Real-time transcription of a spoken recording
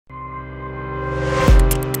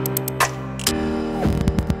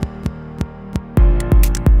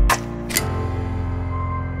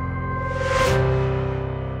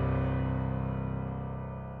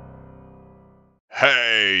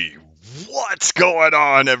What's going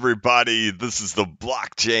on, everybody? This is the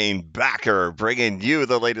blockchain backer bringing you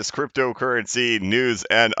the latest cryptocurrency news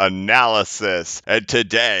and analysis. And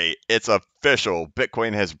today, it's official.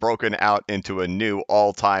 Bitcoin has broken out into a new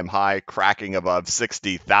all-time high, cracking above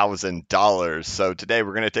 $60,000. So today,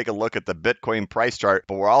 we're going to take a look at the Bitcoin price chart,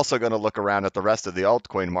 but we're also going to look around at the rest of the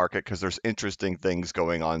altcoin market because there's interesting things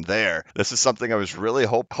going on there. This is something I was really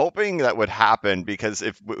hoping that would happen, because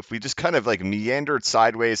if we just kind of like meandered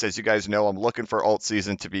sideways, as you guys know, I'm looking for alt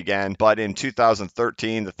season to begin. But in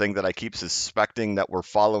 2013, the thing that I keep suspecting that we're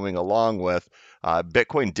following along with,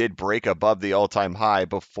 Bitcoin did break above the all-time high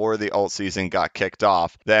before the alt season got kicked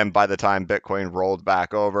off. Then by the time Bitcoin rolled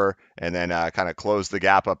back over and then kind of closed the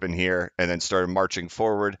gap up in here and then started marching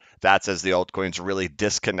forward, that's as the altcoins really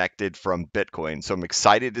disconnected from Bitcoin. So I'm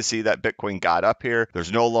excited to see that Bitcoin got up here.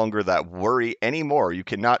 There's no longer that worry anymore. You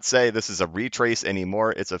cannot say this is a retrace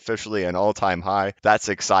anymore. It's officially an all-time high. That's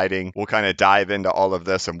exciting. We'll kind of dive into all of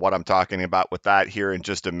this and what I'm talking about with that here in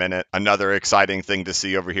just a minute. Another exciting thing to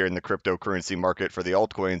see over here in the cryptocurrency market for the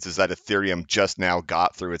altcoins is that Ethereum just now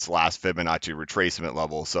got through its last Fibonacci retracement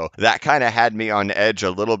level. So that kind of had me on edge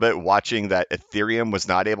a little bit, watching that Ethereum was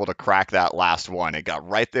not able to crack that last one. It got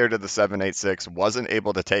right there to the 786, wasn't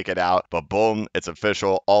able to take it out, but boom, it's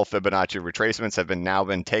official. All Fibonacci retracements have now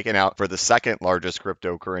been taken out for the second largest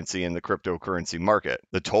cryptocurrency in the cryptocurrency market.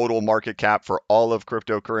 The total market cap for all of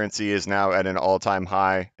cryptocurrency is now at an all-time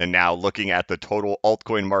high. And now looking at the total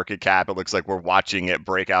altcoin market cap, it looks like we're watching it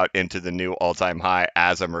break out into the new all-time high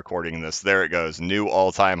as I'm recording this. There it goes, new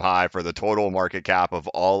all-time high for the total market cap of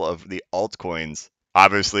all of the altcoins.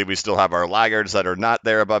 Obviously, we still have our laggards that are not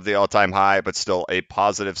there above the all-time high, but still a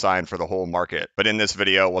positive sign for the whole market. But in this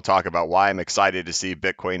video, we'll talk about why I'm excited to see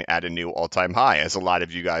Bitcoin at a new all-time high. As a lot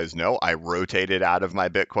of you guys know, I rotated out of my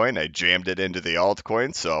Bitcoin. I jammed it into the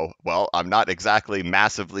altcoin. So, well, I'm not exactly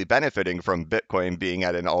massively benefiting from Bitcoin being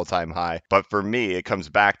at an all-time high. But for me, it comes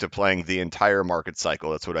back to playing the entire market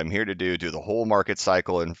cycle. That's what I'm here to do the whole market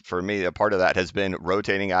cycle. And for me, a part of that has been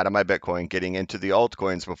rotating out of my Bitcoin, getting into the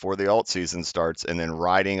altcoins before the alt season starts, and then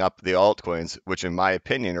riding up the altcoins, which in my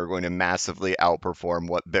opinion are going to massively outperform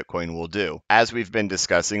what Bitcoin will do. As we've been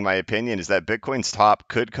discussing, my opinion is that Bitcoin's top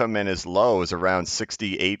could come in as low as around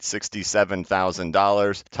 $68,000,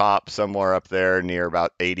 $67,000. Top somewhere up there near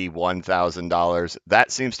about $81,000.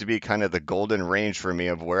 That seems to be kind of the golden range for me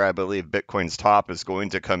of where I believe Bitcoin's top is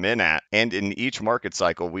going to come in at. And in each market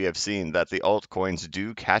cycle, we have seen that the altcoins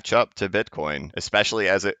do catch up to Bitcoin, especially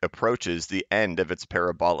as it approaches the end of its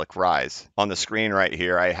parabolic rise. On the screen right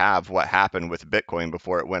here, I have what happened with Bitcoin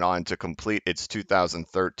before it went on to complete its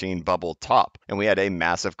 2013 bubble top. And we had a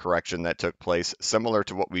massive correction that took place, similar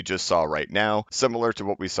to what we just saw right now, similar to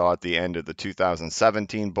what we saw at the end of the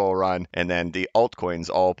 2017 bull run. And then the altcoins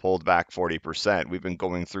all pulled back 40%. We've been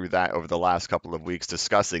going through that over the last couple of weeks,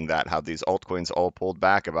 discussing that, how these altcoins all pulled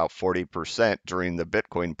back about 40% during the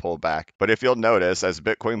Bitcoin pullback. But if you'll notice, as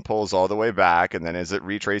Bitcoin pulls all the way back and then as it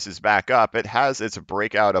retraces back up, it has its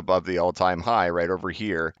breakout above the all-time high right over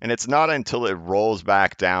here. And it's not until it rolls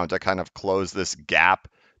back down to kind of close this gap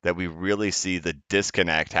that we really see the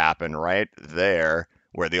disconnect happen right there,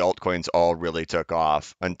 where the altcoins all really took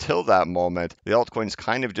off. Until that moment, the altcoins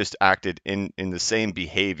kind of just acted in the same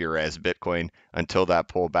behavior as Bitcoin until that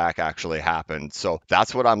pullback actually happened. So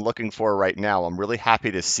that's what I'm looking for right now. I'm really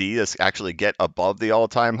happy to see this actually get above the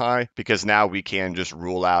all-time high, because now we can just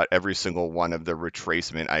rule out every single one of the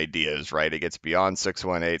retracement ideas, right? It gets beyond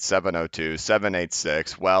 618, 702,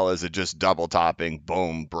 786. Well, is it just double topping?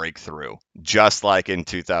 Boom, breakthrough. Just like in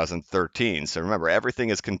 2013. So remember,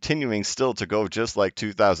 everything is continuing still to go just like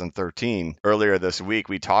 2013. Earlier this week,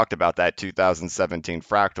 we talked about that 2017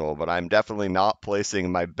 fractal, but I'm definitely not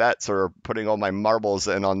placing my bets or putting all my marbles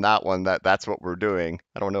in on that one. That's what we're doing.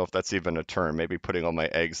 I don't know if that's even a term. Maybe putting all my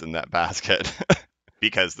eggs in that basket.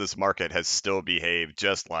 Because this market has still behaved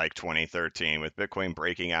just like 2013, with Bitcoin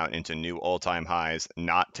breaking out into new all-time highs,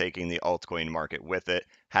 not taking the altcoin market with it,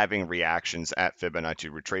 having reactions at Fibonacci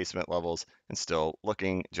retracement levels, and still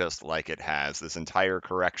looking just like it has. This entire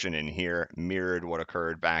correction in here mirrored what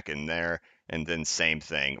occurred back in there. And then same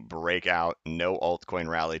thing, breakout, no altcoin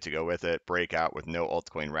rally to go with it, breakout with no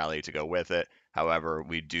altcoin rally to go with it. However,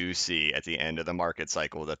 we do see at the end of the market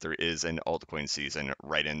cycle that there is an altcoin season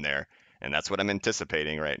right in there. And that's what I'm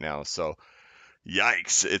anticipating right now. So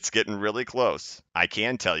yikes, it's getting really close. I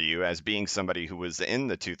can tell you, as being somebody who was in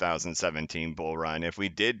the 2017 bull run, if we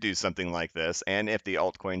did do something like this, and if the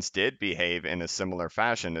altcoins did behave in a similar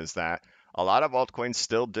fashion as that, a lot of altcoins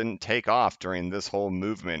still didn't take off during this whole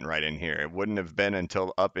movement right in here. It wouldn't have been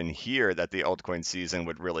until up in here that the altcoin season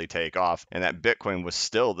would really take off, and that Bitcoin was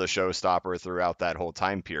still the showstopper throughout that whole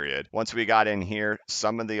time period. Once we got in here,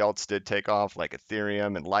 some of the alts did take off, like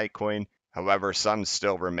Ethereum and Litecoin. However, some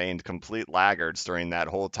still remained complete laggards during that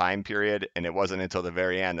whole time period, and it wasn't until the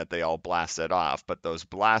very end that they all blasted off. But those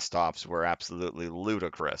blast offs were absolutely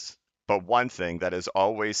ludicrous. But one thing that has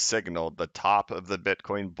always signaled the top of the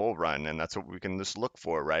Bitcoin bull run, and that's what we can just look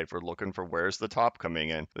for, right? If we're looking for where's the top coming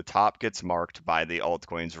in, the top gets marked by the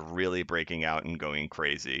altcoins really breaking out and going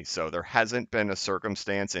crazy. So there hasn't been a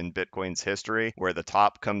circumstance in Bitcoin's history where the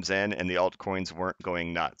top comes in and the altcoins weren't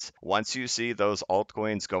going nuts. Once you see those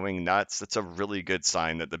altcoins going nuts, that's a really good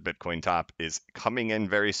sign that the Bitcoin top is coming in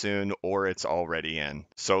very soon or it's already in.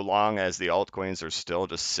 So long as the altcoins are still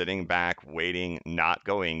just sitting back, waiting, not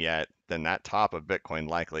going yet, then that top of Bitcoin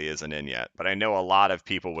likely isn't in yet. But I know a lot of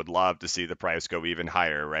people would love to see the price go even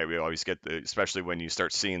higher, right? We always get especially when you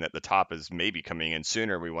start seeing that the top is maybe coming in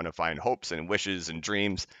sooner, we want to find hopes and wishes and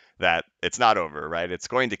dreams that it's not over, right? It's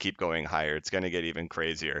going to keep going higher. It's going to get even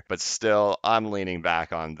crazier. But still, I'm leaning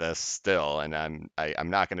back on this still, and I'm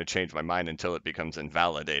not going to change my mind until it becomes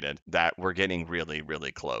invalidated that we're getting really,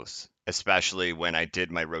 really close. Especially when I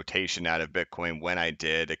did my rotation out of Bitcoin when I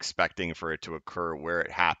did, expecting for it to occur where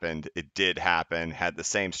it happened. It did happen, had the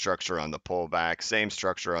same structure on the pullback, same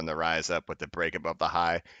structure on the rise up with the break above the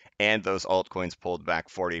high, and those altcoins pulled back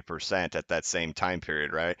 40% at that same time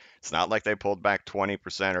period, right? It's not like they pulled back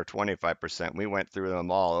 20% or 25%. We went through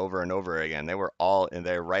them all over and over again. They were all in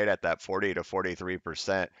there right at that 40 to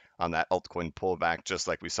 43% on that altcoin pullback, just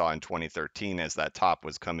like we saw in 2013 as that top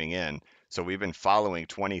was coming in. So we've been following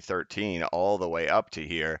 2013 all the way up to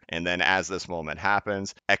here. And then as this moment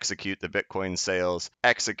happens, execute the Bitcoin sales,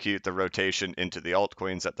 execute the rotation into the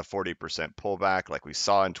altcoins at the 40% pullback like we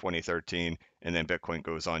saw in 2013. And then Bitcoin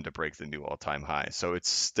goes on to break the new all-time high. So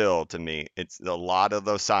it's still, to me, it's a lot of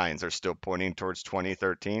those signs are still pointing towards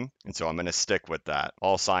 2013. And so I'm going to stick with that.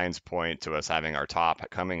 All signs point to us having our top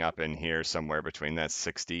coming up in here somewhere between that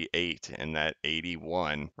 68 and that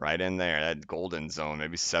 81, right in there, that golden zone,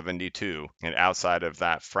 maybe 72. And outside of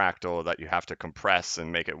that fractal that you have to compress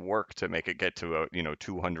and make it work to make it get to a,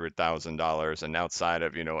 $200,000, and outside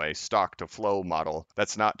of, a stock to flow model,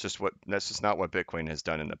 that's just not what Bitcoin has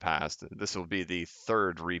done in the past. This will be the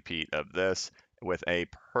third repeat of this, with a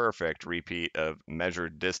perfect repeat of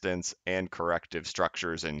measured distance and corrective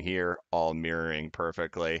structures in here, all mirroring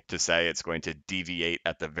perfectly. To say it's going to deviate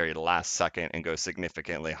at the very last second and go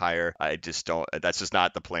significantly higher, I just don't, that's just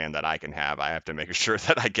not the plan that I can have. I have to make sure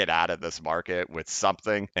that I get out of this market with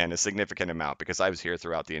something and a significant amount, because I was here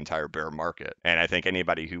throughout the entire bear market. And I think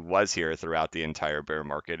anybody who was here throughout the entire bear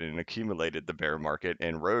market and accumulated the bear market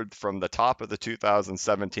and rode from the top of the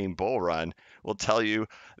 2017 bull run will tell you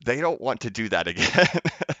they don't want to do that again.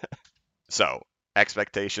 So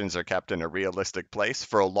expectations are kept in a realistic place.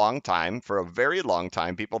 For a long time, for a very long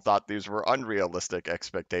time, people thought these were unrealistic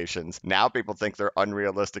expectations. Now people think they're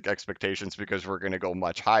unrealistic expectations because we're going to go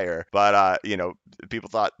much higher. But, people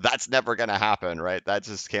thought that's never going to happen, right? That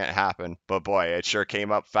just can't happen. But boy, it sure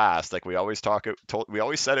came up fast. Like we always we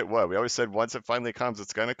always said it would. We always said once it finally comes,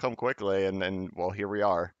 it's going to come quickly. And well, here we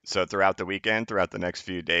are. So throughout the weekend, throughout the next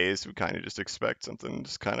few days, we kind of just expect something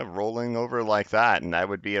just kind of rolling over like that. And that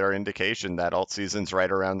would be our indication that alt season's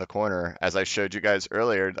right around the corner. As I showed you guys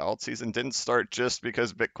earlier, the alt season didn't start just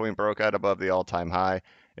because Bitcoin broke out above the all-time high.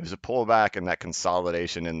 It was a pullback and that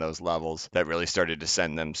consolidation in those levels that really started to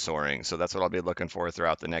send them soaring. So that's what I'll be looking for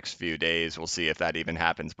throughout the next few days. We'll see if that even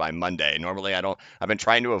happens by Monday. Normally I've been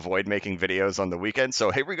trying to avoid making videos on the weekend.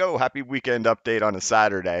 So here we go. Happy weekend update on a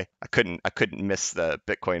Saturday. I couldn't miss the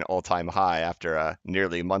Bitcoin all-time high after a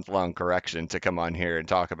nearly month-long correction to come on here and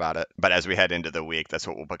talk about it. But as we head into the week, that's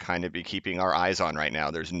what we'll kind of be keeping our eyes on right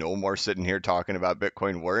now. There's no more sitting here talking about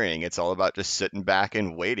Bitcoin worrying. It's all about just sitting back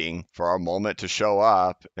and waiting for our moment to show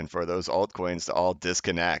up and for those altcoins to all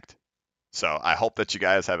disconnect. So I hope that you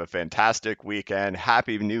guys have a fantastic weekend.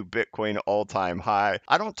 Happy new Bitcoin all-time high.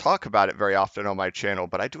 I don't talk about it very often on my channel,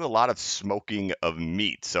 but I do a lot of smoking of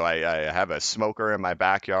meat. So I have a smoker in my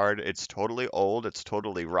backyard. It's totally old. It's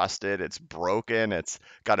totally rusted. It's broken. It's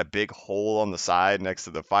got a big hole on the side next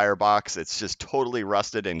to the firebox. It's just totally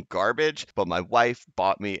rusted and garbage. But my wife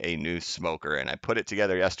bought me a new smoker and I put it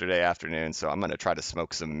together yesterday afternoon. So I'm going to try to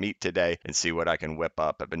smoke some meat today and see what I can whip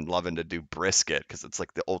up. I've been loving to do brisket because it's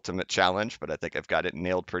like the ultimate challenge challenge, but I think I've got it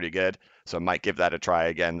nailed pretty good. So I might give that a try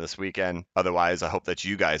again this weekend. Otherwise, I hope that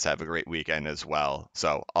you guys have a great weekend as well.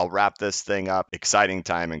 So I'll wrap this thing up. Exciting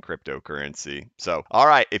time in cryptocurrency. So, all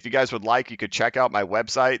right, if you guys would like, you could check out my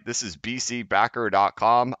website. This is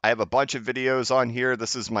bcbacker.com. I have a bunch of videos on here.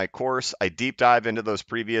 This is my course. I deep dive into those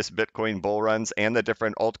previous Bitcoin bull runs and the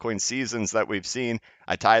different altcoin seasons that we've seen.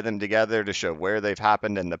 I tie them together to show where they've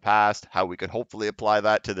happened in the past, how we can hopefully apply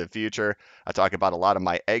that to the future. I talk about a lot of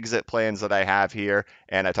my exit plans that I have here,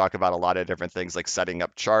 and I talk about a lot of different things like setting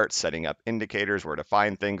up charts, setting up indicators, where to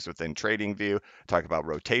find things within TradingView, talk about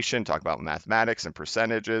rotation, talk about mathematics and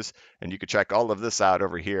percentages, and you can check all of this out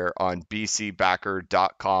over here on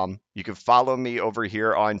bcbacker.com. You can follow me over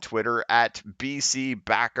here on Twitter at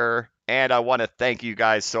bcbacker. And I want to thank you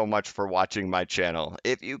guys so much for watching my channel.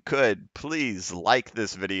 If you could, please like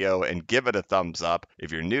this video and give it a thumbs up.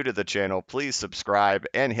 If you're new to the channel, please subscribe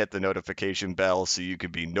and hit the notification bell so you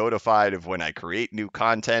can be notified of when I create new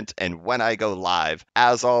content and when I go live.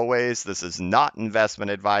 As always, this is not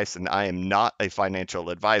investment advice and I am not a financial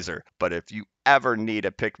advisor. But if you ever need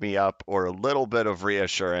a pick-me-up or a little bit of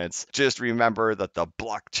reassurance, just remember that the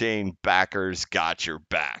blockchain backers got your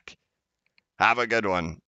back. Have a good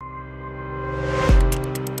one.